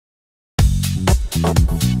Good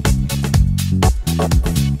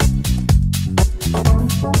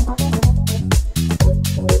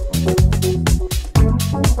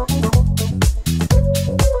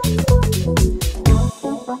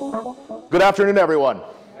afternoon, everyone.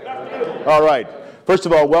 Good afternoon. All right. First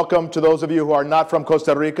of all, welcome to those of you who are not from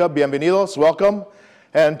Costa Rica. Bienvenidos, welcome.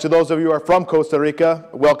 And to those of you who are from Costa Rica,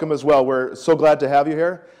 welcome as well. We're so glad to have you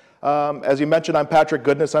here. As you mentioned, I'm Patrick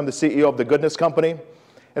Goodness. I'm the CEO of the Goodness Company.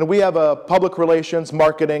 And we have a public relations,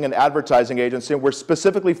 marketing, and advertising agency. And we're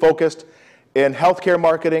specifically focused in healthcare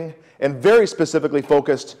marketing and very specifically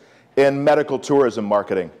focused in medical tourism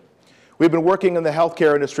marketing. We've been working in the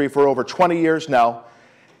healthcare industry for over 20 years now.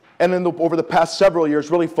 And over the past several years,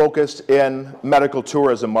 really focused in medical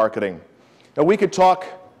tourism marketing. Now, we could talk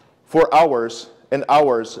for hours and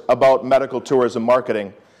hours about medical tourism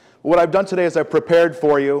marketing. What I've done today is I've prepared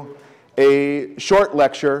for you a short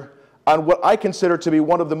lecture on what I consider to be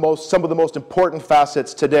some of the most important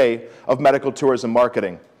facets today of medical tourism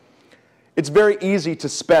marketing. It's very easy to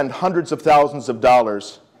spend hundreds of thousands of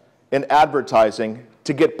dollars in advertising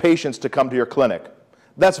to get patients to come to your clinic.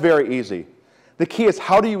 That's very easy. The key is,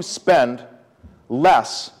 how do you spend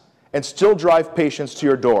less and still drive patients to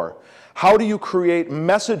your door? How do you create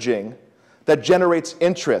messaging that generates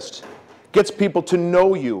interest, gets people to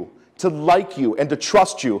know you, to like you, and to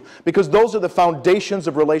trust you? Because those are the foundations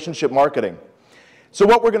of relationship marketing. So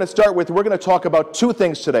what we're going to start with, we're going to talk about two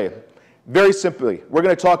things today. Very simply, we're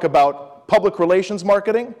going to talk about public relations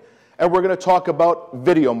marketing, and we're going to talk about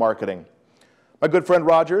video marketing. My good friend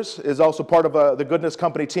Rogers is also part of the Goodness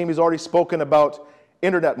Company team. He's already spoken about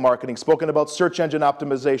internet marketing, spoken about search engine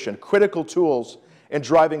optimization, critical tools in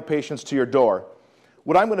driving patients to your door.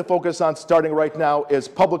 What I'm going to focus on starting right now is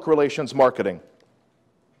public relations marketing.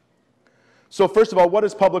 So first of all, what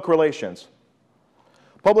is public relations?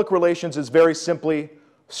 Public relations is very simply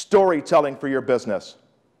storytelling for your business.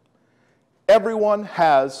 Everyone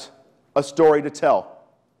has a story to tell.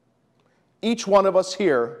 Each one of us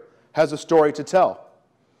here has a story to tell.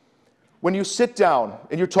 When you sit down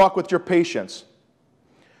and you talk with your patients,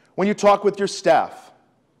 when you talk with your staff,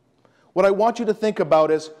 what I want you to think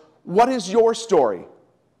about is, what is your story?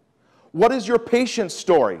 What is your patient's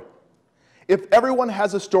story? If everyone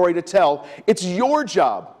has a story to tell, it's your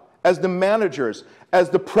job as the managers, as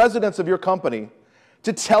the presidents of your company,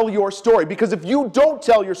 to tell your story. Because if you don't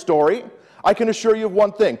tell your story, I can assure you of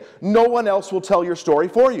one thing: no one else will tell your story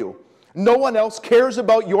for you. No one else cares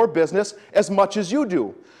about your business as much as you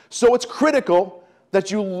do. So it's critical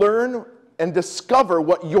that you learn and discover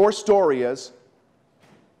what your story is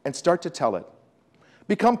and start to tell it.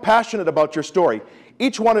 Become passionate about your story.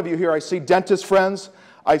 Each one of you here, I see dentist friends,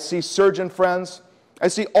 I see surgeon friends, I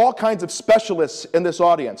see all kinds of specialists in this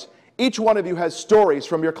audience. Each one of you has stories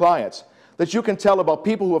from your clients that you can tell about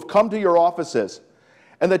people who have come to your offices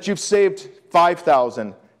and that you've saved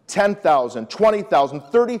 $5,000, $10,000,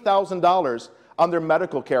 $20,000, $30,000 on their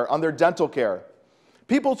medical care, on their dental care.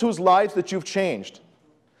 People whose lives that you've changed.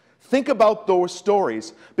 Think about those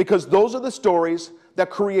stories, because those are the stories that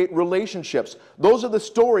create relationships. Those are the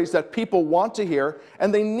stories that people want to hear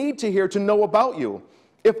and they need to hear to know about you.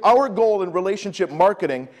 If our goal in relationship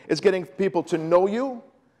marketing is getting people to know you,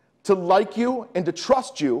 to like you, and to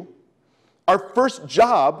trust you, our first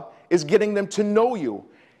job is getting them to know you.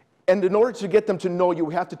 And in order to get them to know you,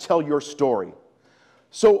 we have to tell your story.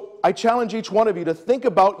 So I challenge each one of you to think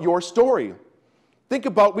about your story. Think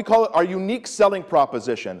about, we call it our unique selling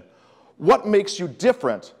proposition. What makes you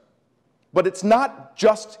different? But it's not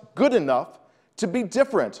just good enough to be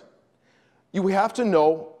different. You have to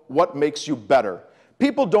know what makes you better.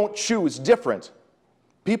 People don't choose different.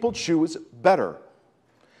 People choose better.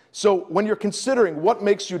 So when you're considering what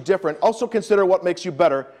makes you different, also consider what makes you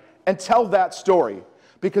better and tell that story.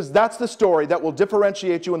 Because that's the story that will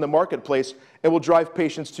differentiate you in the marketplace and will drive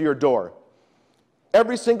patients to your door.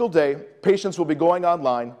 Every single day, patients will be going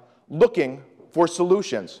online looking for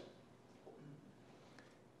solutions.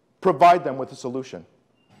 Provide them with a solution.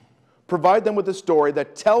 Provide them with a story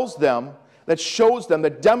that tells them, that shows them,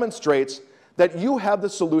 that demonstrates that you have the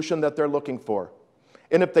solution that they're looking for.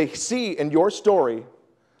 And if they see in your story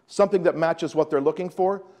something that matches what they're looking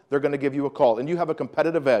for, they're going to give you a call, and you have a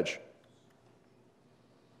competitive edge.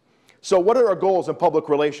 So what are our goals in public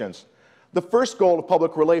relations? The first goal of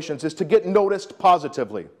public relations is to get noticed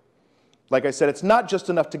positively. Like I said, it's not just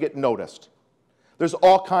enough to get noticed. There's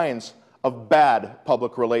all kinds of bad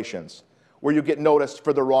public relations where you get noticed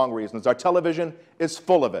for the wrong reasons. Our television is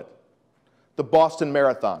full of it. The Boston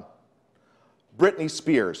Marathon, Britney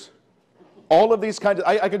Spears, all of these kinds of,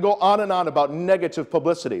 I could go on and on about negative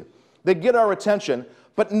publicity. They get our attention,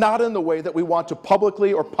 but not in the way that we want to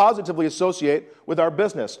publicly or positively associate with our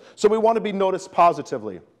business. So we want to be noticed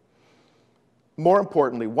positively. More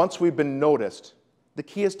importantly, once we've been noticed, the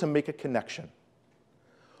key is to make a connection.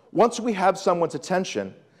 Once we have someone's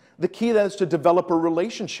attention, the key then is to develop a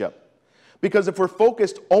relationship. Because if we're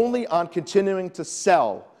focused only on continuing to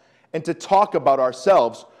sell and to talk about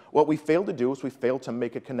ourselves, what we fail to do is we fail to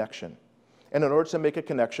make a connection. And in order to make a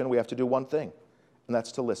connection, we have to do one thing, and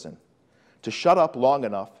that's to listen. To shut up long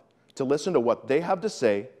enough to listen to what they have to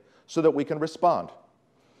say so that we can respond.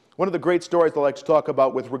 One of the great stories I like to talk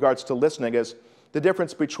about with regards to listening is the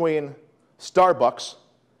difference between Starbucks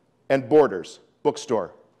and Borders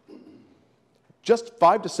bookstore. Just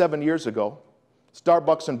 5 to 7 years ago,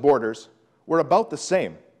 Starbucks and Borders were about the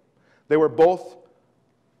same. They were both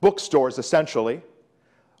bookstores, essentially.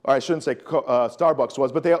 Or I shouldn't say Starbucks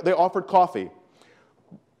was, but they offered coffee.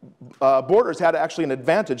 Borders had actually an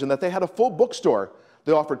advantage in that they had a full bookstore.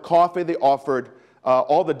 They offered coffee, they offered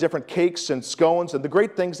all the different cakes and scones and the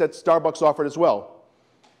great things that Starbucks offered as well.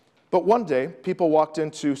 But one day, people walked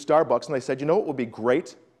into Starbucks and they said, you know what would be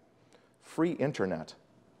great? Free internet.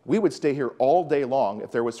 We would stay here all day long if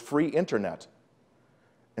there was free internet.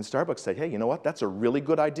 And Starbucks said, hey, you know what? That's a really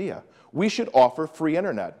good idea. We should offer free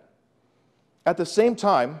internet. At the same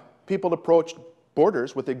time, people approached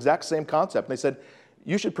Borders with the exact same concept. And they said,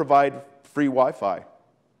 you should provide free Wi-Fi.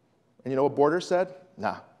 And you know what Borders said?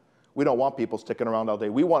 Nah, we don't want people sticking around all day.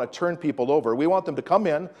 We want to turn people over. We want them to come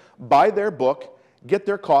in, buy their book, get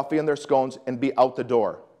their coffee and their scones, and be out the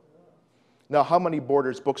door. Now, how many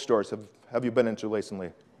Borders bookstores have you been into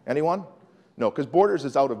recently? Anyone? No, because Borders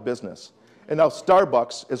is out of business. And now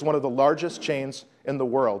Starbucks is one of the largest chains in the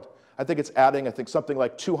world. I think it's adding, something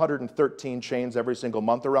like 213 chains every single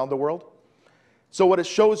month around the world. So what it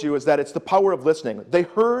shows you is that it's the power of listening. They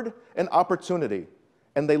heard an opportunity,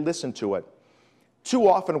 and they listened to it. Too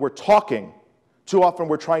often we're talking. Too often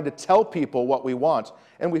we're trying to tell people what we want,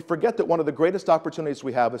 and we forget that one of the greatest opportunities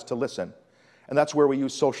we have is to listen. And that's where we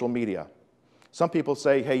use social media. Some people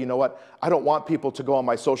say, hey, you know what? I don't want people to go on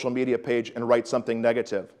my social media page and write something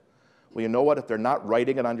negative. Well, you know what? If they're not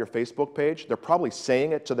writing it on your Facebook page, they're probably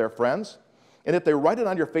saying it to their friends. And if they write it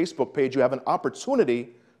on your Facebook page, you have an opportunity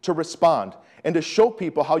to respond and to show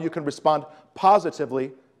people how you can respond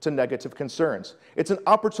positively to negative concerns. It's an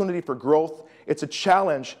opportunity for growth. It's a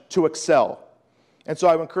challenge to excel. And so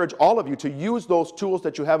I would encourage all of you to use those tools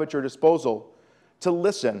that you have at your disposal to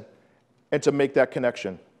listen and to make that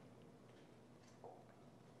connection.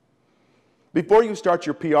 Before you start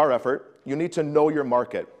your PR effort, you need to know your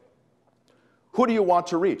market. Who do you want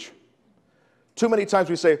to reach? Too many times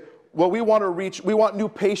we say, well, we want new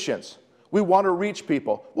patients. We want to reach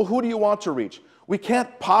people. Well, who do you want to reach? We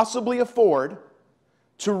can't possibly afford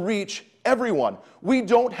to reach everyone. We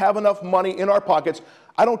don't have enough money in our pockets.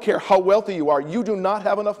 I don't care how wealthy you are. You do not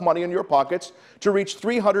have enough money in your pockets to reach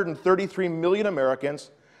 333 million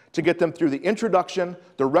Americans to get them through the introduction,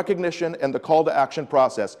 the recognition, and the call to action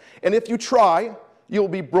process. And if you try, you'll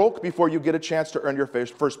be broke before you get a chance to earn your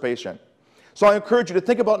first patient. So I encourage you to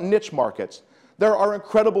think about niche markets. There are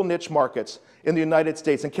incredible niche markets in the United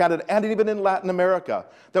States and Canada and even in Latin America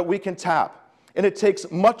that we can tap. And it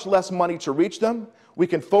takes much less money to reach them. We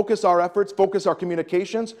can focus our efforts, focus our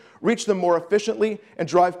communications, reach them more efficiently, and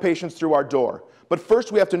drive patients through our door. But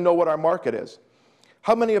first, we have to know what our market is.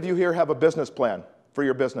 How many of you here have a business plan for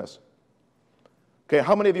your business? Okay,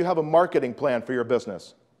 how many of you have a marketing plan for your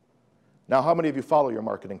business? Now, how many of you follow your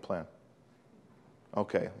marketing plan?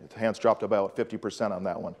 Okay, the hands dropped about 50% on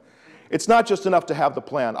that one. It's not just enough to have the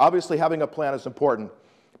plan. Obviously, having a plan is important,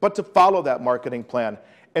 but to follow that marketing plan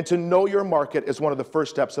and to know your market is one of the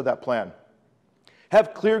first steps of that plan.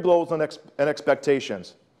 Have clear goals and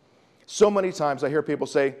expectations. So many times I hear people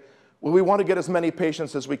say, well, we want to get as many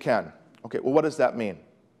patients as we can. Okay, well, what does that mean?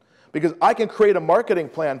 Because I can create a marketing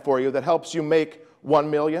plan for you that helps you make 1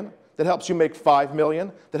 million, that helps you make 5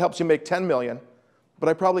 million, that helps you make 10 million, but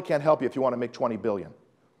I probably can't help you if you want to make 20 billion.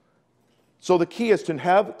 So the key is to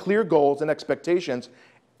have clear goals and expectations,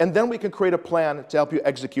 and then we can create a plan to help you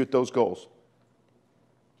execute those goals.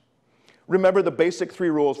 Remember the basic 3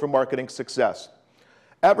 rules for marketing success.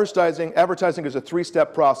 Advertising is a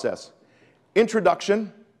 3-step process.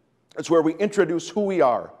 Introduction is where we introduce who we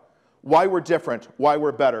are, why we're different, why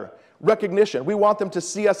we're better. Recognition, we want them to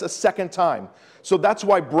see us a second time. So that's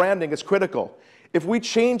why branding is critical. If we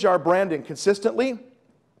change our branding consistently,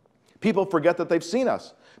 people forget that they've seen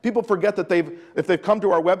us. People forget that if they've come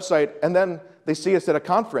to our website and then they see us at a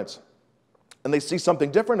conference and they see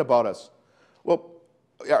something different about us. Well,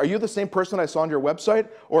 are you the same person I saw on your website?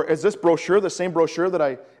 Or is this brochure the same brochure that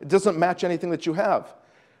it doesn't match anything that you have?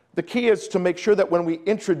 The key is to make sure that when we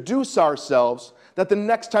introduce ourselves, that the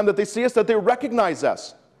next time that they see us, that they recognize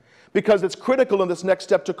us. Because it's critical in this next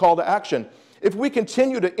step to call to action. If we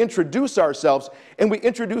continue to introduce ourselves, and we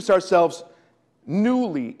introduce ourselves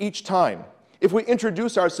newly each time, if we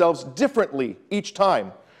introduce ourselves differently each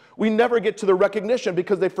time, we never get to the recognition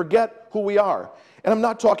because they forget who we are. And I'm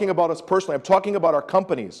not talking about us personally, I'm talking about our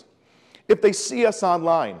companies. If they see us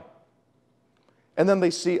online, and then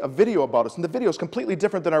they see a video about us, and the video is completely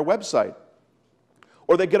different than our website,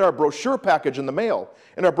 or they get our brochure package in the mail,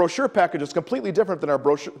 and our brochure package is completely different than our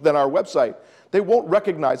website, they won't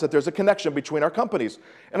recognize that there's a connection between our companies.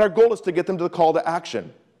 And our goal is to get them to the call to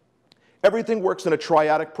action. Everything works in a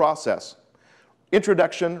triadic process: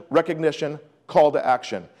 introduction, recognition, call to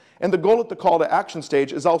action. And the goal at the call to action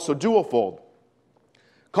stage is also dual-fold.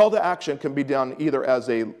 Call to action can be done either as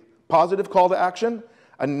a positive call to action,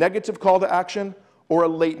 a negative call to action, or a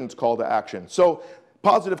latent call to action. So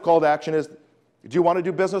positive call to action is, do you want to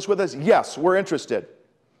do business with us? Yes, we're interested.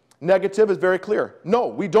 Negative is very clear. No,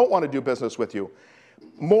 we don't want to do business with you.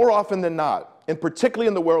 More often than not, and particularly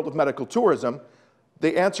in the world of medical tourism,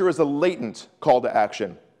 the answer is a latent call to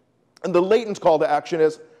action. And the latent call to action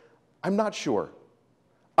is, I'm not sure.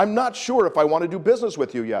 I'm not sure if I want to do business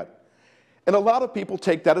with you yet. And a lot of people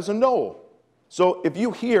take that as a no. So if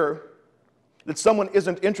you hear that someone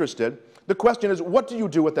isn't interested, the question is, what do you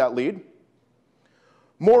do with that lead?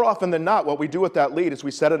 More often than not, what we do with that lead is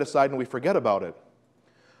we set it aside and we forget about it.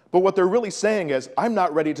 But what they're really saying is, I'm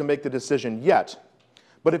not ready to make the decision yet.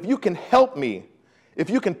 But if you can help me, if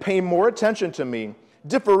you can pay more attention to me,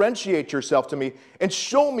 differentiate yourself to me, and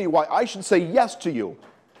show me why I should say yes to you.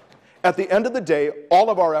 At the end of the day, all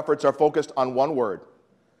of our efforts are focused on one word.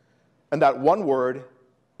 And that one word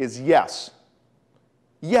is yes.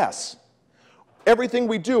 Yes. Everything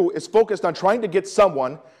we do is focused on trying to get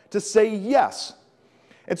someone to say yes.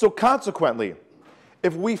 And so consequently,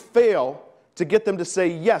 if we fail to get them to say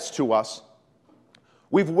yes to us,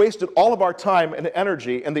 we've wasted all of our time and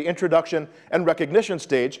energy in the introduction and recognition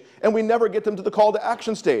stage, and we never get them to the call to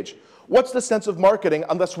action stage. What's the sense of marketing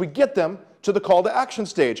unless we get them to the call to action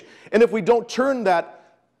stage? And if we don't turn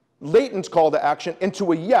that latent call to action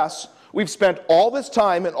into a yes, we've spent all this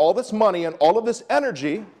time and all this money and all of this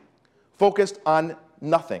energy focused on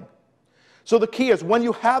nothing. So the key is, when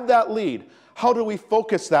you have that lead, how do we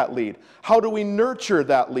focus that lead? How do we nurture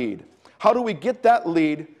that lead? How do we get that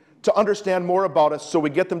lead to understand more about us so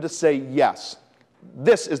we get them to say yes?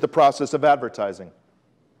 This is the process of advertising.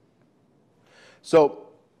 So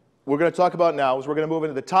what we're going to talk about now is we're going to move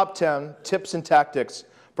into the top 10 tips and tactics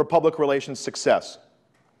for public relations success.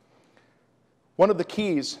 One of the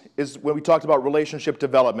keys is, when we talked about relationship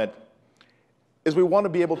development, is we want to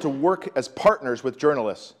be able to work as partners with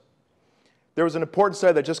journalists. There was an important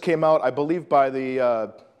study that just came out, I believe, by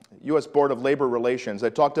the U.S. Board of Labor Relations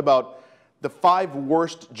that talked about the 5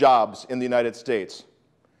 worst jobs in the United States.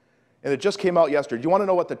 And it just came out yesterday. Do you want to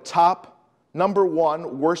know what the top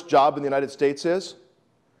 #1 worst job in the United States is?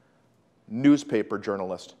 Newspaper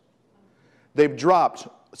journalist. They've dropped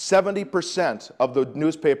 70% of the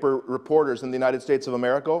newspaper reporters in the United States of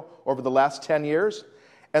America over the last 10 years,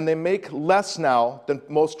 and they make less now than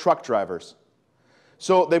most truck drivers.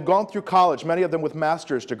 So they've gone through college, many of them with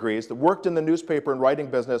master's degrees, that worked in the newspaper and writing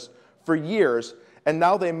business for years, and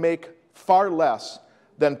now they make far less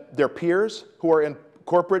than their peers who are in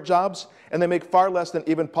corporate jobs, and they make far less than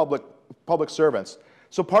even public servants.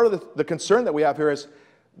 So part of the concern that we have here is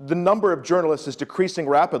the number of journalists is decreasing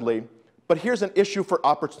rapidly, but here's an issue for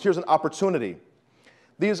here's an opportunity.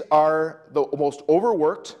 These are the most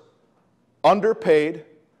overworked, underpaid,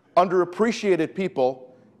 underappreciated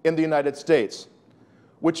people in the United States,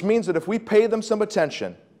 which means that if we pay them some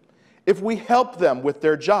attention, if we help them with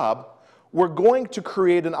their job, we're going to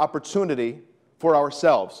create an opportunity for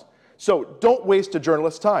ourselves. So don't waste a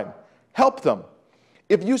journalist's time. Help them.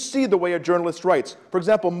 If you see the way a journalist writes, for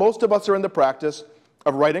example, most of us are in the practice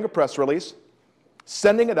of writing a press release,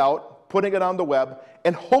 sending it out, putting it on the web,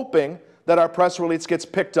 and hoping that our press release gets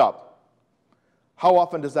picked up. How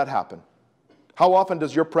often does that happen? How often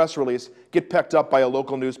does your press release get picked up by a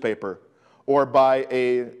local newspaper, or by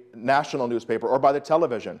a national newspaper, or by the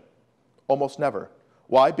television? Almost never.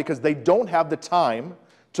 Why? Because they don't have the time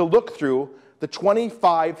to look through the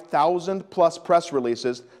 25,000 plus press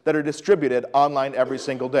releases that are distributed online every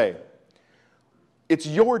single day. It's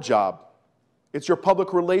your job, it's your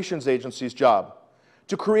public relations agency's job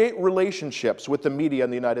to create relationships with the media in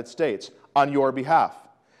the United States on your behalf,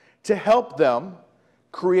 to help them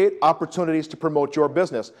create opportunities to promote your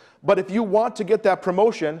business. But if you want to get that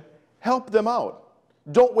promotion, help them out.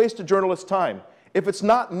 Don't waste a journalist's time. If it's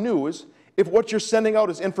not news, if what you're sending out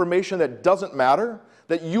is information that doesn't matter,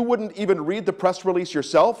 that you wouldn't even read the press release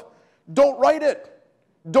yourself, don't write it.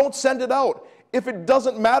 Don't send it out. If it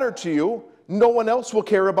doesn't matter to you, no one else will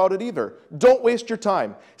care about it either. Don't waste your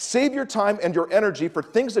time. Save your time and your energy for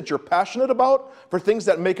things that you're passionate about, for things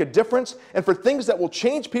that make a difference, and for things that will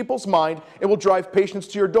change people's mind and will drive patients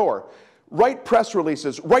to your door. Write press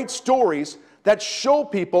releases, write stories that show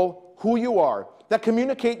people who you are, that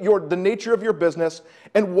communicate the nature of your business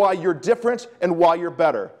and why you're different and why you're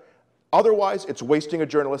better. Otherwise, it's wasting a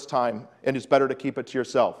journalist's time, and it's better to keep it to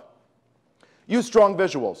yourself. Use strong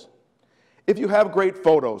visuals. If you have great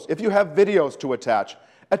photos, if you have videos to attach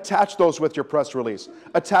those with your press release.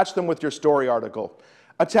 Attach them with your story article.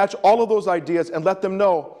 Attach all of those ideas and let them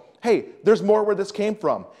know, hey, there's more where this came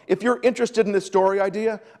from. If you're interested in this story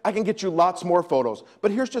idea, I can get you lots more photos.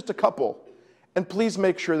 But here's just a couple. And please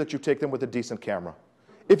make sure that you take them with a decent camera.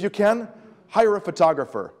 If you can, hire a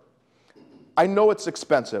photographer. I know it's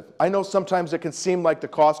expensive. I know sometimes it can seem like the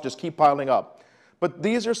costs just keep piling up. But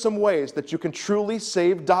these are some ways that you can truly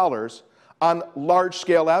save dollars on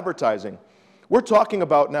large-scale advertising. We're talking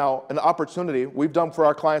about now an opportunity we've done for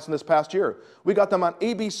our clients in this past year. We got them on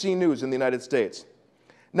ABC News in the United States.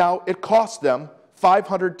 Now, it costs them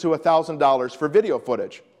 $500 to $1,000 for video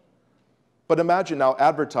footage. But imagine now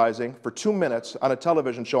advertising for 2 minutes on a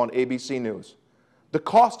television show on ABC News. The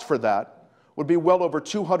cost for that would be well over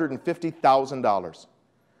 $250,000.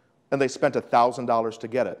 And they spent $1,000 to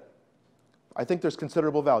get it. I think there's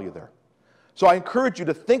considerable value there. So I encourage you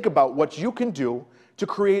to think about what you can do to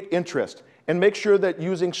create interest and make sure that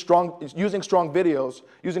using strong videos,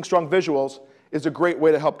 using strong visuals is a great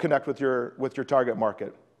way to help connect with your target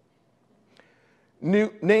market.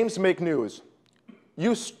 Names make news.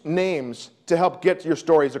 Use names to help get your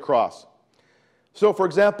stories across. So for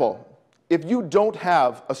example, if you don't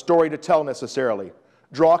have a story to tell necessarily,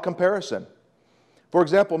 draw a comparison. For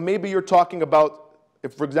example, maybe you're talking about,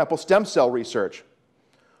 for example, stem cell research.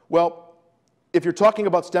 Well, if you're talking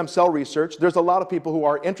about stem cell research, there's a lot of people who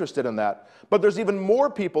are interested in that. But there's even more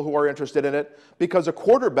people who are interested in it because a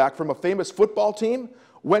quarterback from a famous football team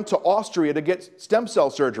went to Austria to get stem cell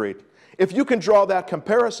surgery. If you can draw that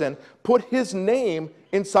comparison, put his name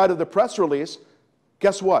inside of the press release,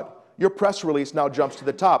 guess what? Your press release now jumps to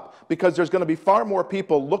the top because there's going to be far more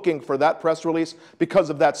people looking for that press release because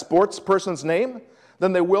of that sports person's name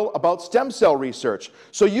than they will about stem cell research.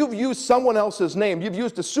 So you've used someone else's name, you've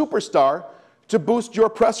used a superstar to boost your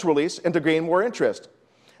press release and to gain more interest.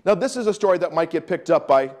 Now this is a story that might get picked up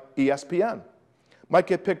by ESPN, might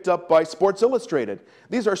get picked up by Sports Illustrated.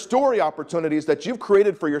 These are story opportunities that you've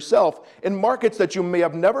created for yourself in markets that you may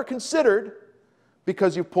have never considered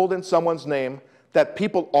because you've pulled in someone's name that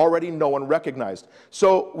people already know and recognized.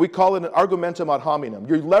 So we call it an argumentum ad hominem.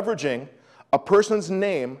 You're leveraging a person's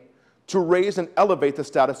name to raise and elevate the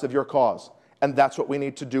status of your cause. And that's what we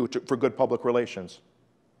need to do for good public relations.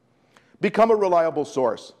 Become a reliable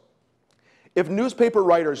source. If newspaper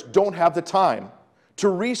writers don't have the time to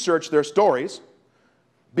research their stories,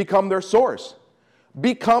 become their source.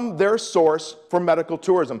 Become their source for medical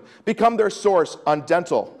tourism. Become their source on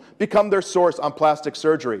dental. Become their source on plastic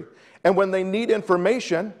surgery. And when they need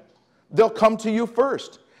information, they'll come to you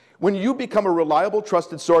first. When you become a reliable,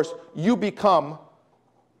 trusted source, you become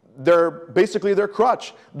basically their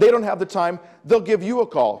crutch. They don't have the time, they'll give you a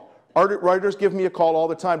call. Writers give me a call all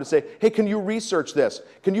the time to say, hey, can you research this?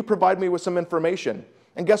 Can you provide me with some information?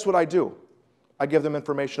 And guess what I do? I give them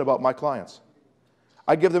information about my clients.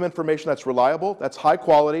 I give them information that's reliable, that's high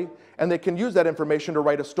quality, and they can use that information to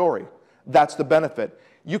write a story. That's the benefit.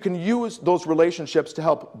 You can use those relationships to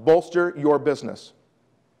help bolster your business.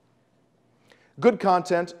 Good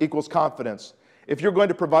content equals confidence. If you're going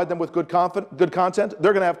to provide them with good content, they're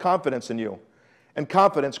going to have confidence in you. And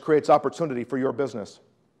confidence creates opportunity for your business.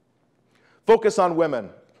 Focus on women.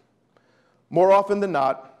 More often than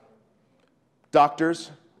not,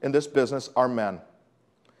 doctors in this business are men.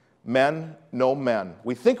 Men know men.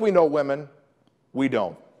 We think we know women, we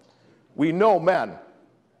don't. We know men.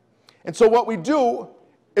 And so what we do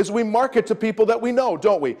is we market to people that we know,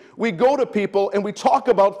 don't we? We go to people and we talk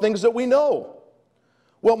about things that we know.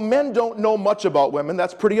 Well, men don't know much about women,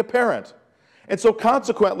 that's pretty apparent. And so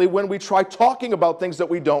consequently, when we try talking about things that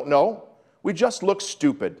we don't know, we just look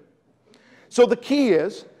stupid. So the key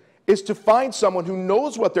is to find someone who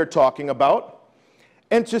knows what they're talking about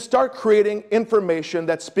and to start creating information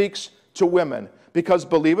that speaks to women. Because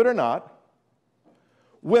believe it or not,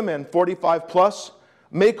 women 45 plus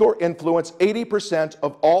make or influence 80%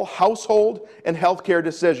 of all household and healthcare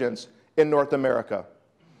decisions in North America.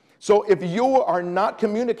 So if you are not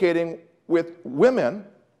communicating with women,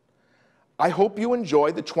 I hope you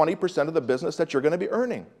enjoy the 20% of the business that you're going to be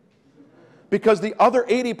earning. Because the other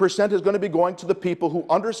 80% is going to be going to the people who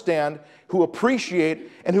understand, who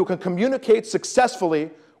appreciate, and who can communicate successfully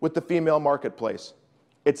with the female marketplace.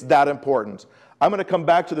 It's that important. I'm going to come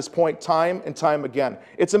back to this point time and time again.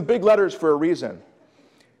 It's in big letters for a reason.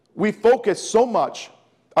 We focus so much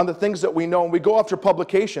on the things that we know, and we go after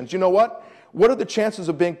publications. You know what? What are the chances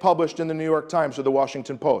of being published in the New York Times or the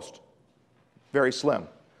Washington Post? Very slim.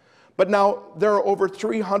 But now, there are over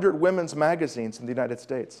 300 women's magazines in the United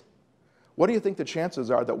States. What do you think the chances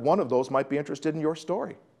are that one of those might be interested in your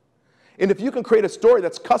story? And if you can create a story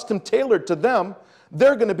that's custom tailored to them,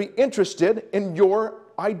 they're going to be interested in your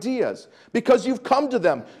ideas because you've come to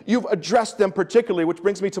them, you've addressed them particularly, which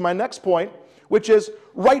brings me to my next point, which is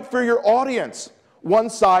write for your audience. One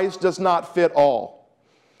size does not fit all.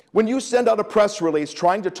 When you send out a press release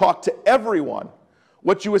trying to talk to everyone,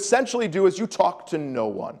 what you essentially do is you talk to no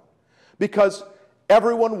one, because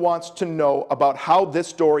everyone wants to know about how this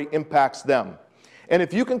story impacts them. And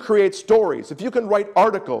if you can create stories, if you can write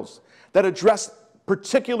articles that address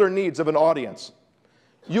particular needs of an audience,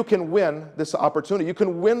 you can win this opportunity. You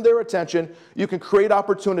can win their attention, you can create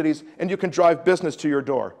opportunities, and you can drive business to your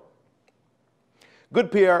door.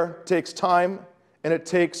 Good PR takes time, and it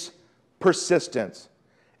takes persistence.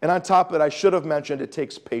 And on top of it, I should have mentioned, it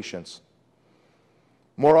takes patience.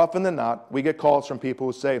 More often than not, we get calls from people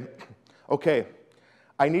who say, okay,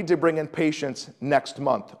 I need to bring in patients next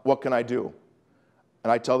month. What can I do?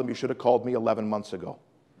 And I tell them, you should have called me 11 months ago.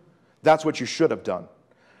 That's what you should have done.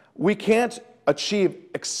 We can't achieve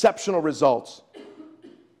exceptional results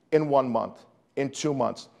in 1 month, in 2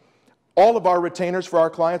 months. All of our retainers for our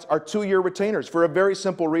clients are 2-year retainers for a very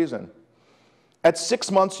simple reason. At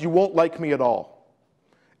 6 months, you won't like me at all.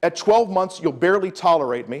 At 12 months, you'll barely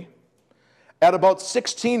tolerate me. At about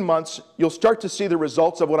 16 months, you'll start to see the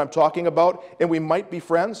results of what I'm talking about, and we might be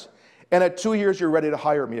friends. And at 2 years, you're ready to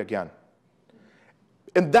hire me again.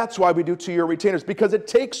 And that's why we do 2-year retainers, because it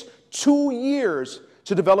takes 2 years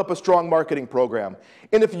to develop a strong marketing program.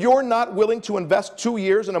 And if you're not willing to invest 2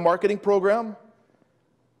 years in a marketing program,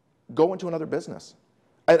 go into another business.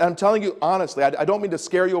 I'm telling you honestly, I don't mean to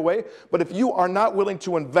scare you away, but if you are not willing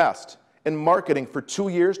to invest in marketing for 2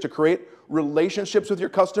 years to create relationships with your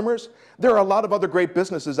customers, there are a lot of other great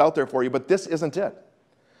businesses out there for you, but this isn't it.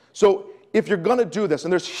 So if you're going to do this,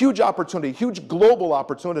 and there's huge opportunity, huge global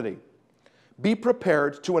opportunity, be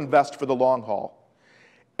prepared to invest for the long haul.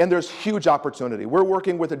 And there's huge opportunity. We're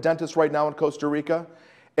working with a dentist right now in Costa Rica,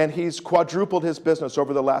 and he's quadrupled his business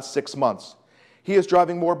over the last 6 months. He is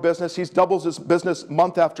driving more business. He's doubled his business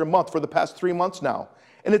month after month for the past 3 months now.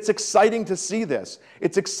 And it's exciting to see this.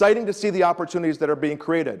 It's exciting to see the opportunities that are being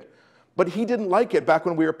created. But he didn't like it back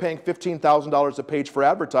when we were paying $15,000 a page for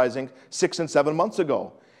advertising 6 and 7 months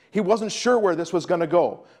ago. He wasn't sure where this was going to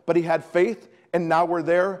go, but he had faith, and now we're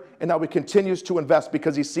there, and now he continues to invest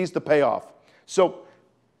because he sees the payoff. So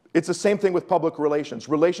it's the same thing with public relations.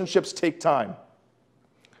 Relationships take time.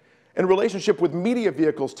 And relationship with media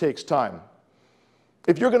vehicles takes time.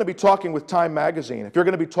 If you're going to be talking with Time Magazine, if you're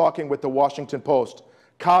going to be talking with the Washington Post,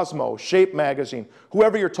 Cosmo, Shape Magazine,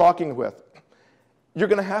 whoever you're talking with, you're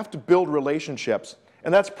going to have to build relationships.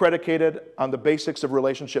 And that's predicated on the basics of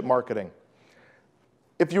relationship marketing.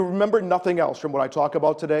 If you remember nothing else from what I talk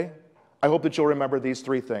about today, I hope that you'll remember these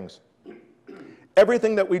 3 things.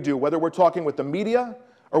 Everything that we do, whether we're talking with the media,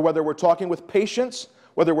 or whether we're talking with patients,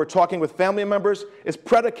 whether we're talking with family members, is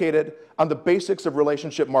predicated on the basics of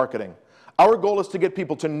relationship marketing. Our goal is to get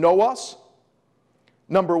people to know us,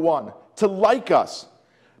 number 1, to like us.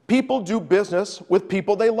 People do business with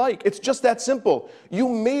people they like. It's just that simple. You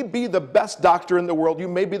may be the best doctor in the world, you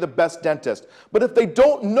may be the best dentist, but if they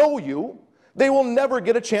don't know you, they will never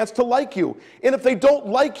get a chance to like you. And if they don't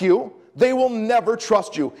like you, they will never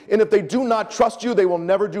trust you. And if they do not trust you, they will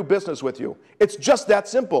never do business with you. It's just that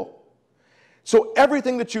simple. So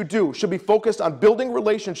everything that you do should be focused on building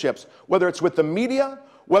relationships, whether it's with the media,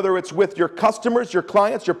 whether it's with your customers, your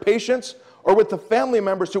clients, your patients, or with the family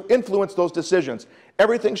members who influence those decisions.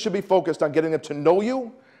 Everything should be focused on getting them to know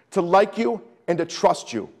you, to like you, and to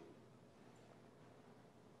trust you.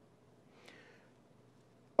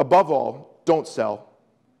 Above all, don't sell.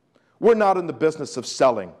 We're not in the business of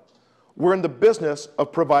selling. We're in the business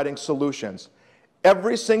of providing solutions.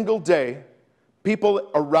 Every single day, people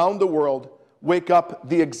around the world wake up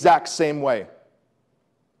the exact same way.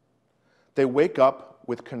 They wake up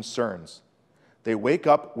with concerns. They wake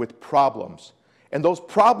up with problems. And those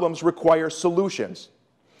problems require solutions.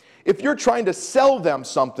 If you're trying to sell them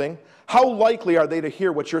something, how likely are they to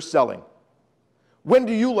hear what you're selling? When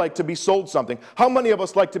do you like to be sold something? How many of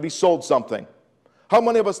us like to be sold something? How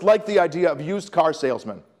many of us like the idea of used car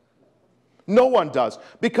salesmen? No one does,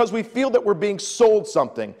 because we feel that we're being sold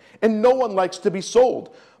something, and no one likes to be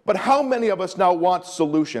sold. But how many of us now want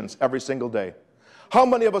solutions every single day? How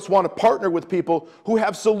many of us want to partner with people who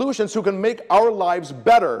have solutions, who can make our lives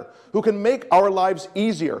better, who can make our lives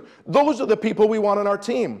easier? Those are the people we want on our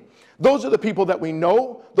team. Those are the people that we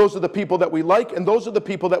know, those are the people that we like, and those are the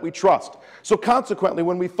people that we trust. So consequently,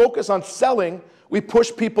 when we focus on selling, we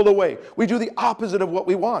push people away. We do the opposite of what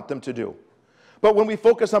we want them to do. But when we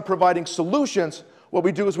focus on providing solutions, what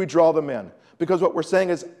we do is we draw them in. Because what we're saying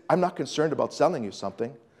is, I'm not concerned about selling you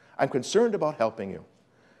something. I'm concerned about helping you.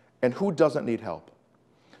 And who doesn't need help?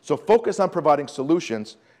 So focus on providing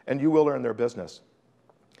solutions, and you will earn their business.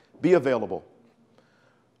 Be available.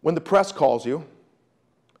 When the press calls you,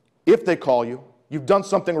 if they call you, you've done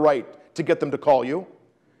something right to get them to call you.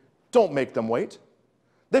 Don't make them wait.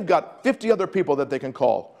 They've got 50 other people that they can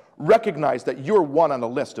call. Recognize that you're one on a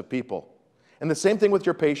list of people. And the same thing with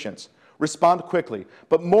your patients. Respond quickly.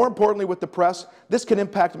 But more importantly with the press, this can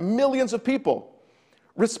impact millions of people.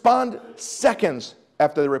 Respond seconds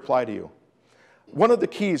after they reply to you. One of the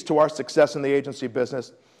keys to our success in the agency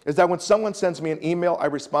business is that when someone sends me an email, I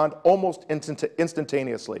respond almost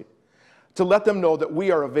instantaneously to let them know that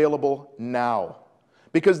we are available now.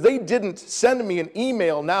 Because they didn't send me an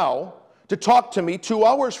email now to talk to me 2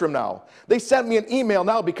 hours from now. They sent me an email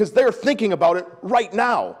now because they're thinking about it right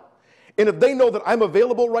now. And if they know that I'm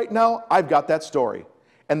available right now, I've got that story.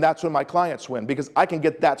 And that's when my clients win, because I can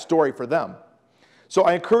get that story for them. So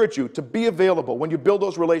I encourage you to be available. When you build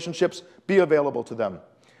those relationships, be available to them.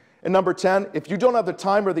 And number 10, if you don't have the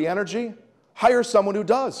time or the energy, hire someone who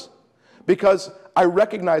does. Because I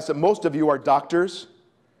recognize that most of you are doctors,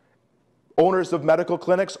 owners of medical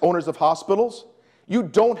clinics, owners of hospitals. You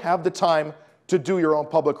don't have the time to do your own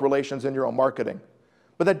public relations and your own marketing.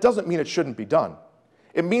 But that doesn't mean it shouldn't be done.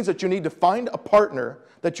 It means that you need to find a partner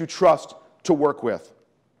that you trust to work with.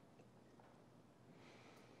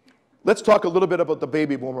 Let's talk a little bit about the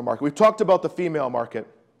baby boomer market. We've talked about the female market,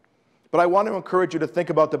 but I want to encourage you to think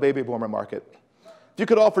about the baby boomer market. If you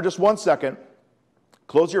could all, for just 1 second,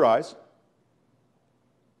 close your eyes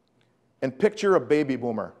and picture a baby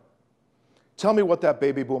boomer. Tell me what that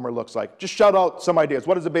baby boomer looks like. Just shout out some ideas.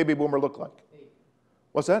 What does a baby boomer look like? Me.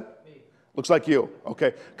 What's that? Me. Looks like you.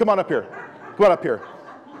 Okay. Come on up here. Come on up here.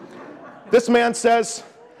 This man says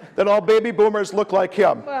that all baby boomers look like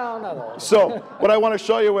him. Well, not all. So what I want to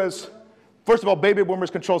show you is, first of all, baby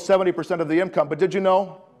boomers control 70% of the income. But did you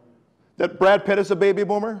know that Brad Pitt is a baby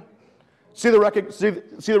boomer? See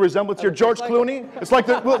the resemblance here? George Clooney? It's like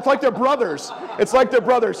they're brothers. It's like they're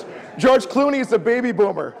brothers. George Clooney is a baby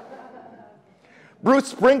boomer.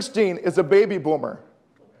 Bruce Springsteen is a baby boomer.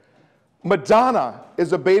 Madonna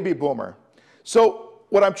is a baby boomer. So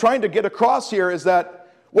what I'm trying to get across here is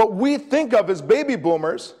that what we think of as baby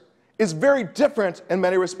boomers is very different in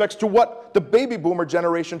many respects to what the baby boomer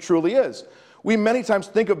generation truly is. We many times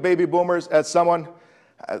think of baby boomers as someone,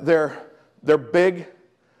 they're big,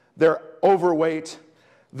 they're overweight,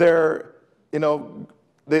 they're,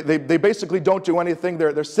 they basically don't do anything.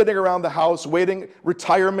 They're sitting around the house waiting,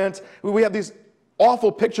 retirement. We have these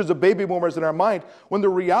awful pictures of baby boomers in our mind, when the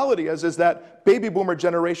reality is that baby boomer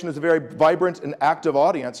generation is a very vibrant and active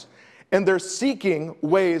audience, and they're seeking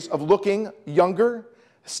ways of looking younger,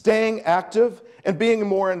 staying active, and being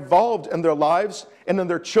more involved in their lives and in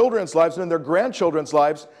their children's lives and in their grandchildren's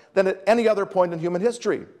lives than at any other point in human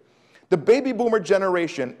history. The baby boomer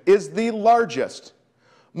generation is the largest,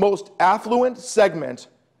 most affluent segment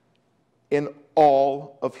in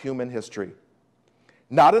all of human history.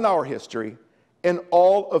 Not in our history, in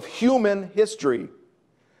all of human history.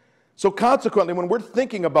 So consequently, when we're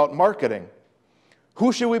thinking about marketing,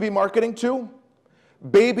 who should we be marketing to?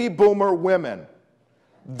 Baby boomer women.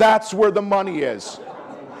 That's where the money is.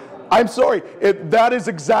 I'm sorry, that is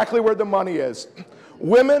exactly where the money is.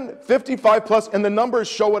 Women 55 plus, and the numbers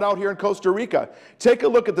show it out here in Costa Rica. Take a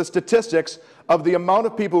look at the statistics of the amount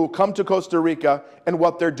of people who come to Costa Rica and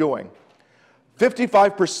what they're doing.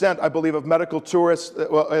 55%, I believe, of medical tourists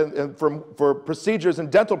for procedures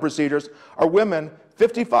and dental procedures are women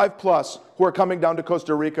 55 plus who are coming down to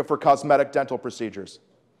Costa Rica for cosmetic dental procedures.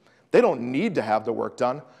 They don't need to have the work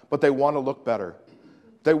done, but they want to look better.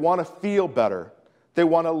 They want to feel better. They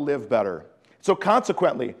want to live better. So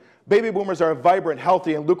consequently, baby boomers are a vibrant,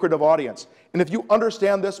 healthy, and lucrative audience. And if you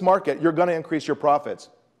understand this market, you're going to increase your profits.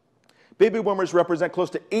 Baby boomers represent close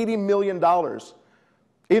to $80 million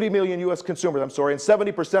 80 million U.S. consumers, and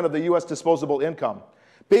 70% of the U.S. disposable income.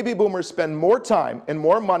 Baby boomers spend more time and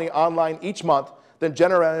more money online each month than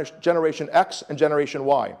Generation X and Generation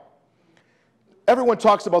Y. everyone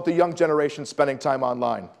talks about the young generation spending time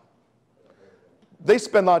online. They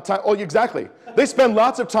spend a lot of time, oh, exactly. They spend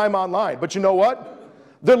lots of time online, but you know what?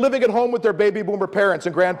 They're living at home with their baby boomer parents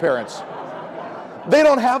and grandparents. They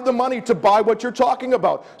don't have the money to buy what you're talking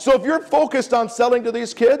about. So if you're focused on selling to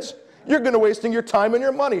these kids, you're going to be wasting your time and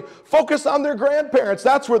your money. Focus on their grandparents.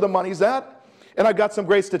 That's where the money's at. And I've got some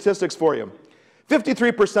great statistics for you.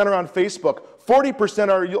 53% are on Facebook. 40%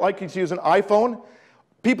 are likely to use an iPhone.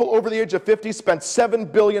 People over the age of 50 spend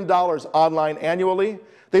 $7 billion online annually.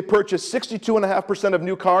 They purchase 62.5% of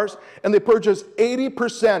new cars, and they purchase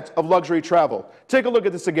 80% of luxury travel. Take a look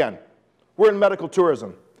at this again. We're in medical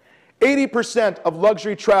tourism. 80% of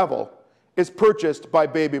luxury travel is purchased by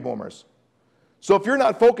baby boomers. So if you're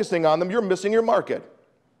not focusing on them, you're missing your market.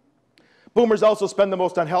 Boomers also spend the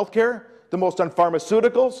most on healthcare, the most on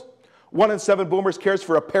pharmaceuticals. 1 in 7 boomers cares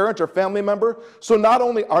for a parent or family member. So not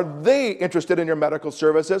only are they interested in your medical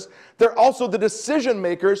services, they're also the decision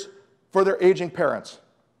makers for their aging parents.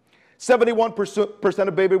 71%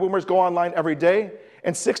 of baby boomers go online every day,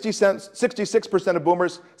 and 66% of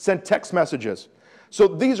boomers send text messages. So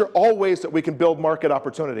these are all ways that we can build market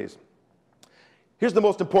opportunities. Here's the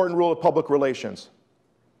most important rule of public relations.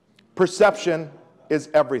 Perception is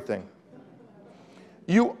everything.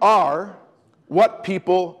 You are what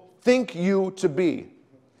people think you to be.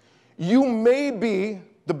 You may be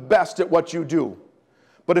the best at what you do,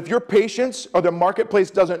 but if your patients or the marketplace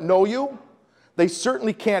doesn't know you, they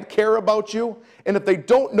certainly can't care about you, and if they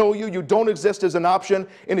don't know you, you don't exist as an option,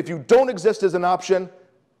 and if you don't exist as an option,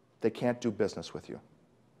 they can't do business with you.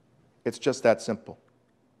 It's just that simple.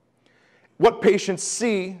 What patients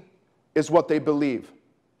see is what they believe.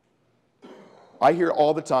 I hear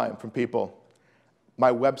all the time from people,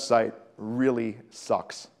 my website really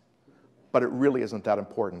sucks, but it really isn't that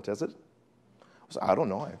important, is it? I don't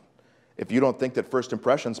know. If you don't think that first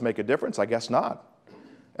impressions make a difference, I guess not.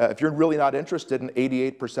 If you're really not interested in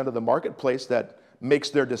 88% of the marketplace that makes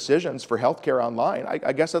their decisions for healthcare online,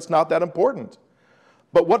 I guess that's not that important.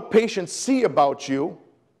 But what patients see about you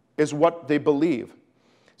is what they believe.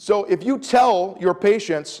 So if you tell your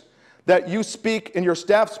patients that you speak and your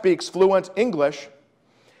staff speaks fluent English,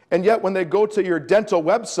 and yet when they go to your dental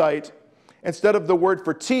website, instead of the word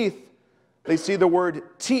for teeth, they see the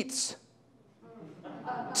word teats.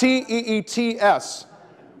 T-E-E-T-S.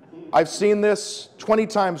 I've seen this 20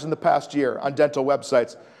 times in the past year on dental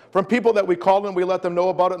websites. From people that we call and we let them know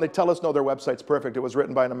about it, and they tell us, no, their website's perfect. It was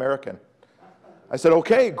written by an American. I said,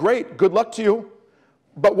 okay, great, good luck to you.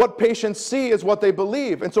 But what patients see is what they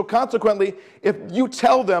believe. And so consequently, if you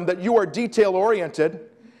tell them that you are detail-oriented,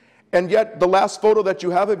 and yet the last photo that you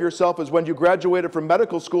have of yourself is when you graduated from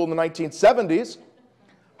medical school in the 1970s,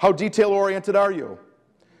 how detail-oriented are you?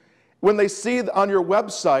 When they see on your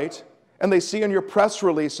website, and they see in your press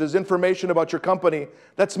releases information about your company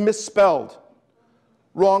that's misspelled,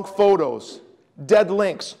 wrong photos, dead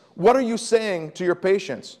links, what are you saying to your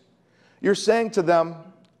patients? You're saying to them,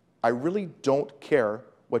 I really don't care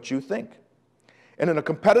what you think. And in a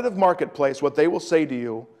competitive marketplace, what they will say to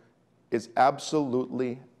you is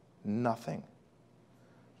absolutely nothing,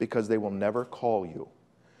 because they will never call you.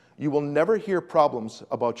 You will never hear problems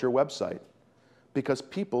about your website because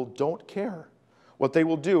people don't care. What they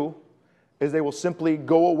will do is they will simply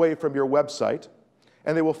go away from your website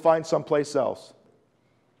and they will find someplace else.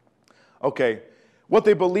 Okay, what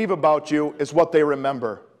they believe about you is what they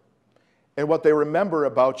remember. And what they remember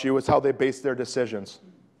about you is how they base their decisions.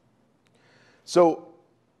 So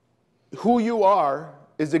who you are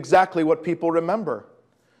is exactly what people remember.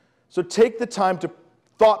 So take the time to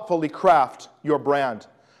thoughtfully craft your brand,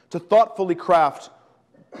 to thoughtfully craft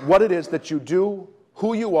what it is that you do,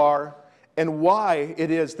 who you are, and why it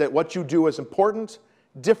is that what you do is important,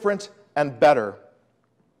 different, and better.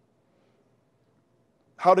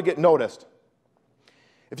 How to get noticed.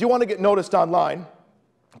 If you want to get noticed online,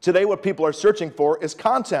 today what people are searching for is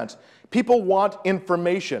content. People want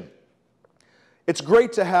information. It's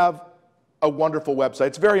great to have a wonderful website.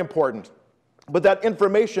 It's very important. But that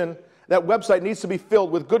information, that website needs to be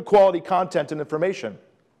filled with good quality content and information.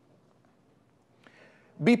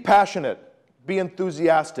 Be passionate. Be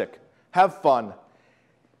enthusiastic. Have fun.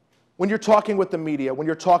 When you're talking with the media, when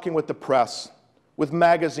you're talking with the press, with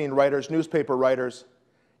magazine writers, newspaper writers,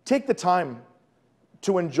 take the time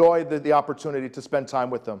to enjoy the opportunity to spend time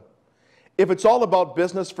with them. If it's all about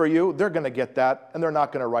business for you, they're going to get that, and they're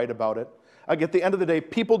not going to write about it. At the end of the day,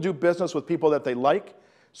 people do business with people that they like,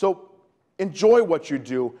 so enjoy what you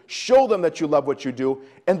do, show them that you love what you do,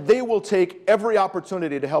 and they will take every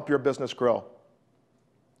opportunity to help your business grow.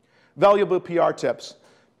 Valuable PR tips.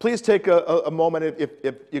 Please take a moment,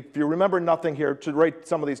 if you remember nothing here, to write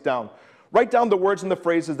some of these down. Write down the words and the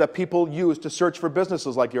phrases that people use to search for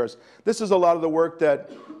businesses like yours. This is a lot of the work that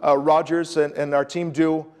Rogers and our team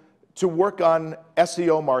do to work on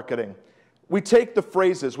SEO marketing. We take the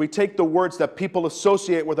phrases, we take the words that people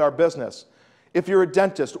associate with our business. If you're a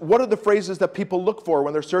dentist, what are the phrases that people look for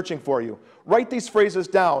when they're searching for you? Write these phrases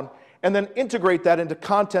down and then integrate that into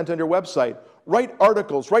content on your website. Write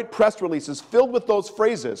articles, write press releases filled with those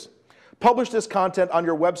phrases. Publish this content on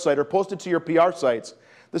your website or post it to your PR sites.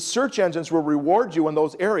 The search engines will reward you in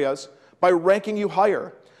those areas by ranking you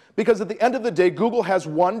higher. Because at the end of the day, Google has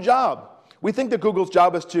one job. We think that Google's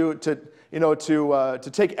job is to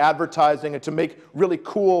take advertising and to make really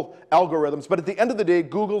cool algorithms. But at the end of the day,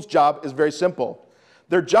 Google's job is very simple.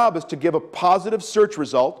 Their job is to give a positive search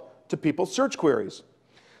result to people's search queries.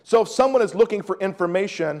 So if someone is looking for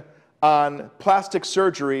information on plastic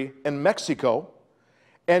surgery in Mexico,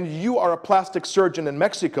 and you are a plastic surgeon in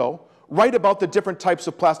Mexico, write about the different types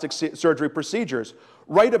of plastic surgery procedures.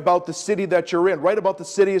 Write about the city that you're in. Write about the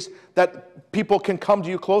cities that people can come to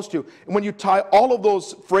you close to. And when you tie all of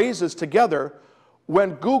those phrases together,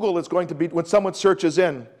 when Google is going to be, when someone searches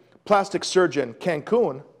in plastic surgeon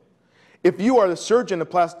Cancun, if you are the surgeon,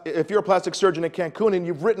 if you're a plastic surgeon in Cancun and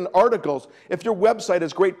you've written articles, if your website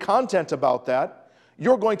has great content about that,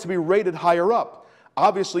 you're going to be rated higher up.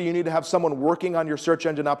 Obviously, you need to have someone working on your search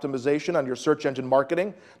engine optimization, on your search engine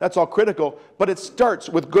marketing. That's all critical, but it starts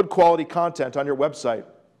with good quality content on your website.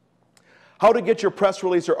 How to get your press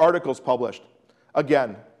release or articles published.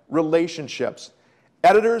 Again, relationships.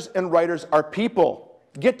 Editors and writers are people.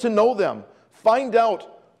 Get to know them. Find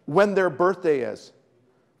out when their birthday is.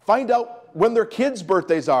 Find out when their kids'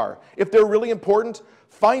 birthdays are. If they're really important,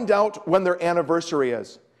 find out when their anniversary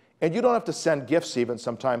is. And you don't have to send gifts even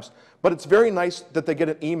sometimes, but it's very nice that they get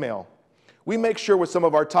an email. We make sure with some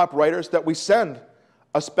of our top writers that we send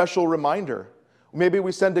a special reminder. Maybe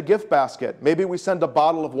we send a gift basket. Maybe we send a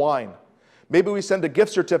bottle of wine. Maybe we send a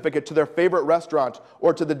gift certificate to their favorite restaurant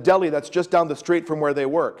or to the deli that's just down the street from where they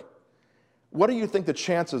work. What do you think the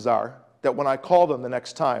chances are that when I call them the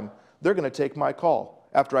next time, they're going to take my call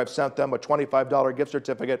after I've sent them a $25 gift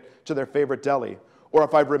certificate to their favorite deli, or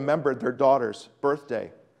if I've remembered their daughter's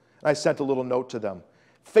birthday? I sent a little note to them.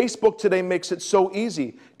 Facebook today makes it so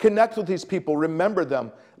easy. Connect with these people, remember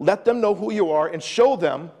them, let them know who you are, and show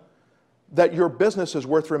them that your business is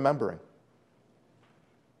worth remembering.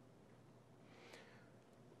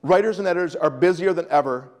 Writers and editors are busier than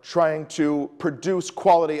ever trying to produce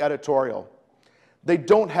quality editorial. They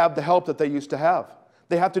don't have the help that they used to have.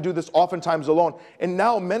 They have to do this oftentimes alone. And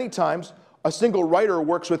now, many times, a single writer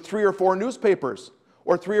works with 3 or 4 newspapers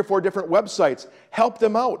or 3 or 4 different websites. Help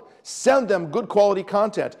them out. Send them good quality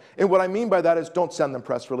content. And what I mean by that is don't send them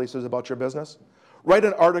press releases about your business. Write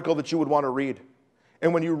an article that you would want to read.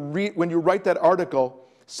 And when you write that article,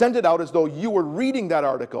 send it out as though you were reading that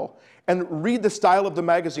article, and read the style of the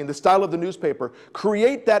magazine, the style of the newspaper.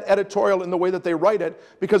 Create that editorial in the way that they write it,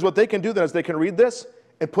 because what they can do then is they can read this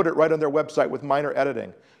and put it right on their website with minor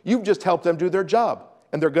editing. You've just helped them do their job,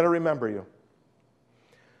 and they're going to remember you.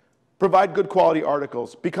 Provide good quality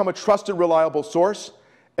articles. Become a trusted, reliable source,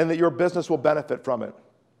 and that your business will benefit from it.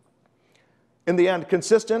 In the end,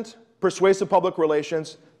 consistent, persuasive public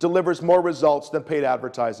relations delivers more results than paid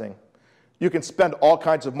advertising. You can spend all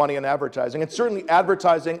kinds of money on advertising, and certainly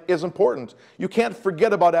advertising is important. You can't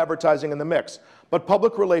forget about advertising in the mix, but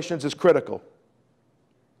public relations is critical.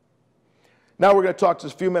 Now we're going to talk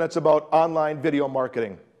just a few minutes about online video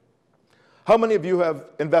marketing. How many of you have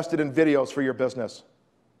invested in videos for your business?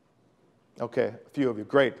 Okay, a few of you,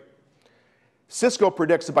 great. Cisco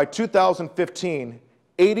predicts that by 2015,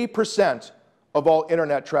 80% of all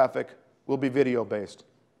internet traffic will be video-based.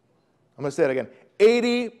 I'm going to say it again.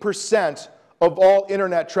 80% of all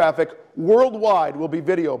internet traffic worldwide will be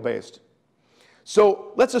video-based.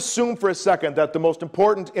 So let's assume for a second that the most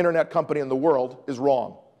important internet company in the world is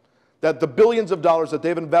wrong, that the billions of dollars that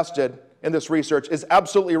they've invested in this research is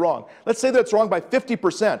absolutely wrong. Let's say that it's wrong by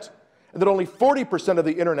 50%, and that only 40% of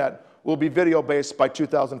the internet will be video-based by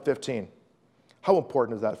 2015. How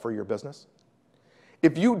important is that for your business?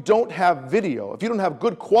 If you don't have video, if you don't have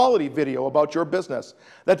good quality video about your business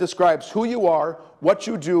that describes who you are, what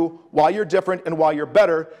you do, why you're different, and why you're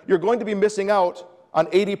better, you're going to be missing out on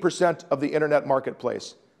 80% of the internet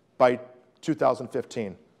marketplace by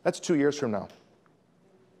 2015. That's 2 years from now.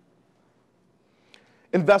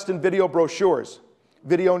 Invest in video brochures,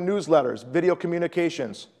 video newsletters, video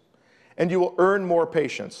communications, and you will earn more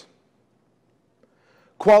patience.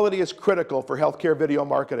 Quality is critical for healthcare video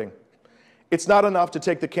marketing. It's not enough to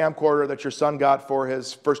take the camcorder that your son got for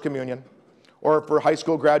his first communion or for high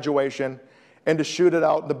school graduation and to shoot it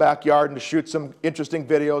out in the backyard and to shoot some interesting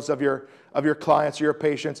videos of your clients or your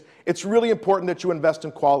patients. It's really important that you invest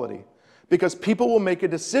in quality, because people will make a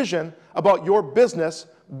decision about your business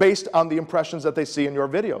based on the impressions that they see in your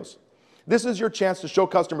videos. This is your chance to show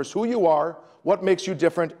customers who you are, what makes you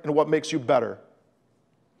different, and what makes you better.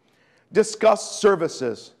 Discuss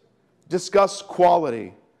services, discuss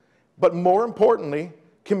quality, but more importantly,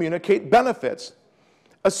 communicate benefits.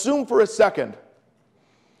 Assume for a second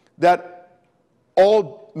that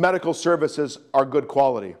all medical services are good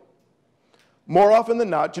quality. More often than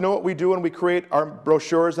not, do you know what we do when we create our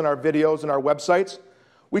brochures and our videos and our websites?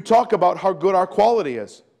 We talk about how good our quality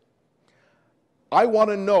is. I want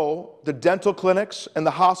to know the dental clinics and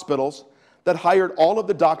the hospitals that hired all of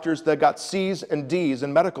the doctors that got C's and D's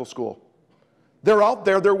in medical school. They're out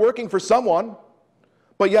there, they're working for someone,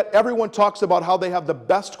 but yet everyone talks about how they have the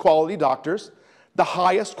best quality doctors, the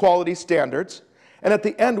highest quality standards, and at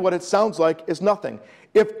the end what it sounds like is nothing.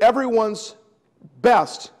 If everyone's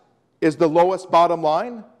best is the lowest bottom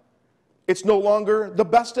line, it's no longer the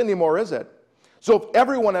best anymore, is it? So if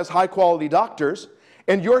everyone has high quality doctors,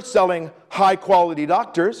 and you're selling high quality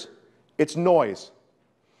doctors, it's noise.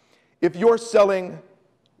 If you're selling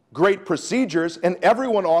great procedures and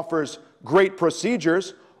everyone offers great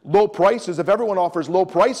procedures, low prices, if everyone offers low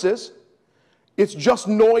prices, it's just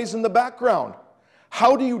noise in the background.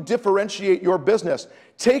 How do you differentiate your business?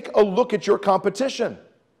 Take a look at your competition.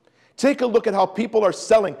 Take a look at how people are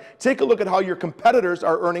selling. Take a look at how your competitors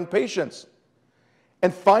are earning patients.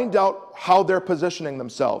 And find out how they're positioning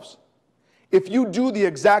themselves. If you do the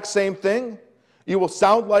exact same thing, you will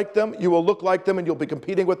sound like them, you will look like them, and you'll be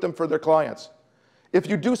competing with them for their clients. If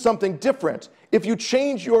you do something different, if you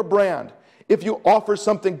change your brand, if you offer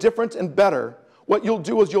something different and better, what you'll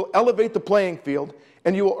do is you'll elevate the playing field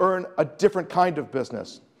and you will earn a different kind of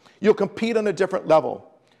business. You'll compete on a different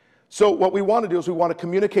level. So what we want to do is we want to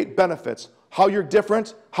communicate benefits, how you're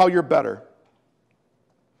different, how you're better.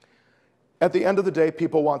 At the end of the day,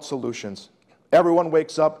 people want solutions. Everyone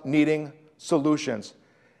wakes up needing solutions.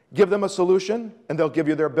 Give them a solution and they'll give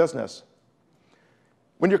you their business.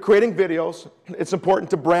 When you're creating videos, it's important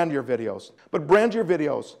to brand your videos. But brand your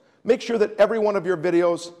videos. Make sure that every one of your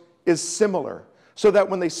videos is similar, so that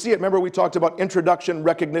when they see it, remember we talked about introduction,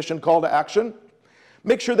 recognition, call to action?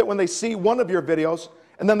 Make sure that when they see one of your videos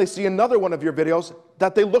and then they see another one of your videos,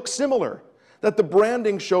 that they look similar, that the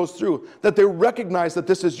branding shows through, that they recognize that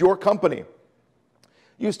this is your company.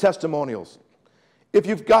 Use testimonials. If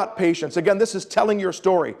you've got patients, again, this is telling your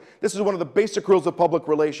story. This is one of the basic rules of public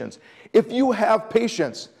relations. If you have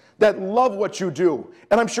patients that love what you do,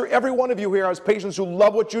 and I'm sure every one of you here has patients who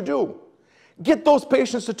love what you do, get those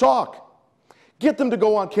patients to talk. Get them to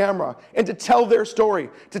go on camera and to tell their story,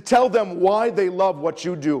 to tell them why they love what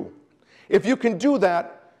you do. If you can do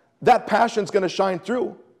that, that passion's going to shine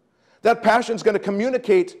through. That passion's going to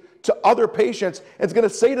communicate to other patients, and it's going to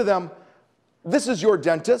say to them, this is your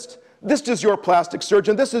dentist, this is your plastic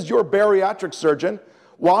surgeon, this is your bariatric surgeon.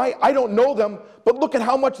 Why? I don't know them, but look at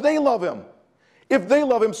how much they love him. If they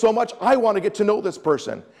love him so much, I want to get to know this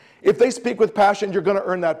person. If they speak with passion, you're going to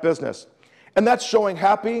earn that business. And that's showing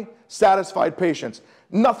happy, satisfied patients.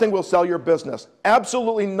 Nothing will sell your business.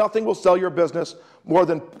 Absolutely nothing will sell your business more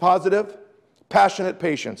than positive, passionate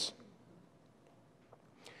patients.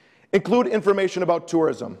 Include information about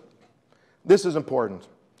tourism. This is important.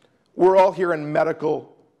 We're all here in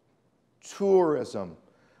medical tourism,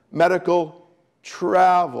 medical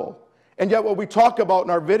travel. And yet what we talk about in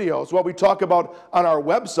our videos, what we talk about on our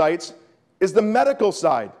websites, is the medical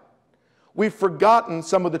side. We've forgotten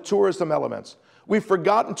some of the tourism elements. We've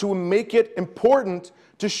forgotten to make it important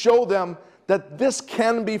to show them that this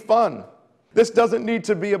can be fun. This doesn't need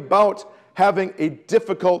to be about having a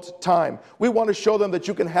difficult time. We want to show them that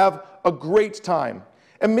you can have a great time.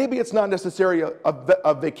 And maybe it's not necessarily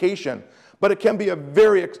a vacation, but it can be a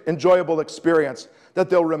very enjoyable experience that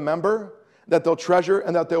they'll remember, that they'll treasure,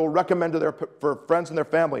 and that they'll recommend to their for friends and their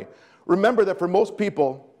family. Remember that for most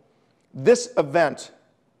people, this event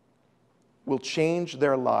will change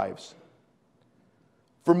their lives.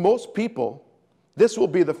 For most people, this will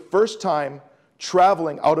be the first time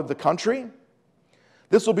traveling out of the country.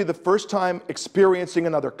 This will be the first time experiencing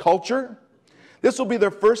another culture. This will be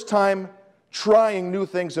their first time trying new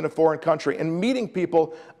things in a foreign country and meeting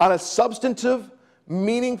people on a substantive,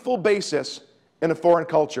 meaningful basis in a foreign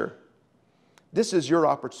culture. This is your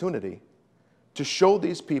opportunity to show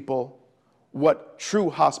these people what true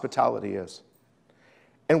hospitality is.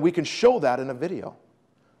 And we can show that in a video.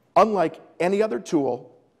 Unlike any other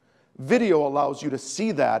tool, video allows you to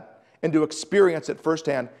see that and to experience it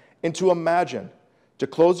firsthand and to imagine, to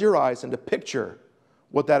close your eyes and to picture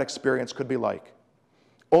what that experience could be like.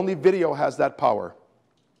 Only video has that power.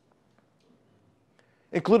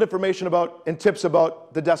 Include information about and tips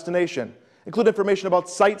about the destination. Include information about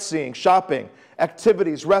sightseeing, shopping,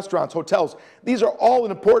 activities, restaurants, hotels. These are all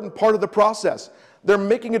an important part of the process. They're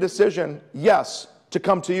making a decision, yes, to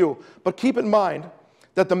come to you. But keep in mind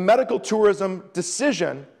that the medical tourism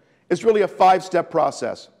decision is really a 5-step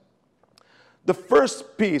process. The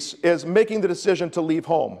first piece is making the decision to leave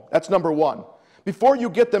home. That's number 1. Before you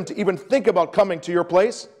get them to even think about coming to your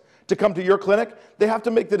place, to come to your clinic, they have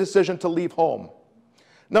to make the decision to leave home.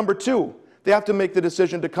 Number 2, they have to make the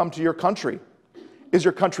decision to come to your country. Is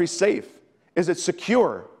your country safe? Is it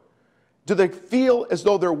secure? Do they feel as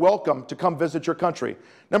though they're welcome to come visit your country?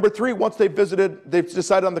 Number 3, once they've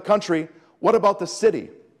decided on the country, what about the city?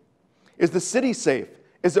 Is the city safe?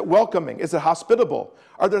 Is it welcoming? Is it hospitable?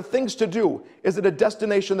 Are there things to do? Is it a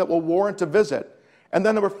destination that will warrant a visit? And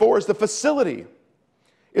then number 4 is the facility.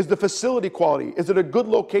 Is the facility quality? Is it a good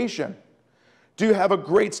location? Do you have a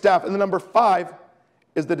great staff? And then number 5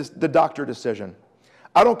 is the doctor decision.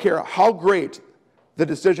 I don't care how great the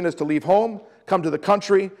decision is to leave home, come to the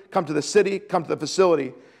country, come to the city, come to the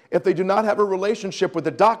facility. If they do not have a relationship with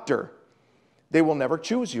the doctor, they will never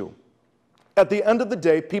choose you. At the end of the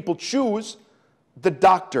day, people choose the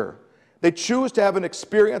doctor. They choose to have an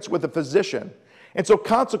experience with a physician. And so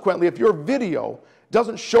consequently, if your video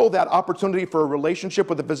doesn't show that opportunity for a relationship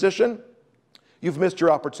with a physician, you've missed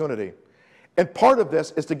your opportunity. And part of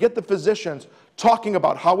this is to get the physicians talking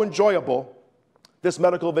about how enjoyable this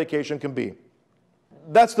medical vacation can be.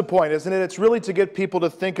 That's the point, isn't it? It's really to get people to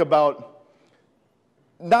think about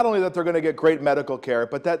not only that they're going to get great medical care,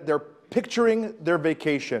 but that they're picturing their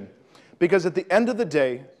vacation. Because at the end of the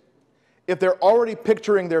day, if they're already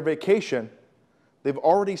picturing their vacation, they've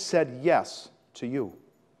already said yes to you.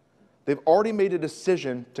 They've already made a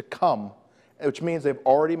decision to come, which means they've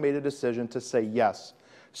already made a decision to say yes.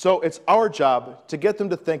 So it's our job to get them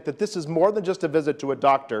to think that this is more than just a visit to a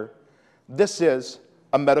doctor. This is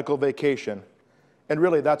a medical vacation. And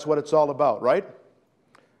really, that's what it's all about, right?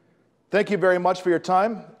 Thank you very much for your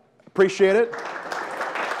time. Appreciate it.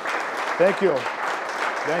 Thank you.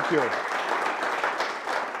 Thank you.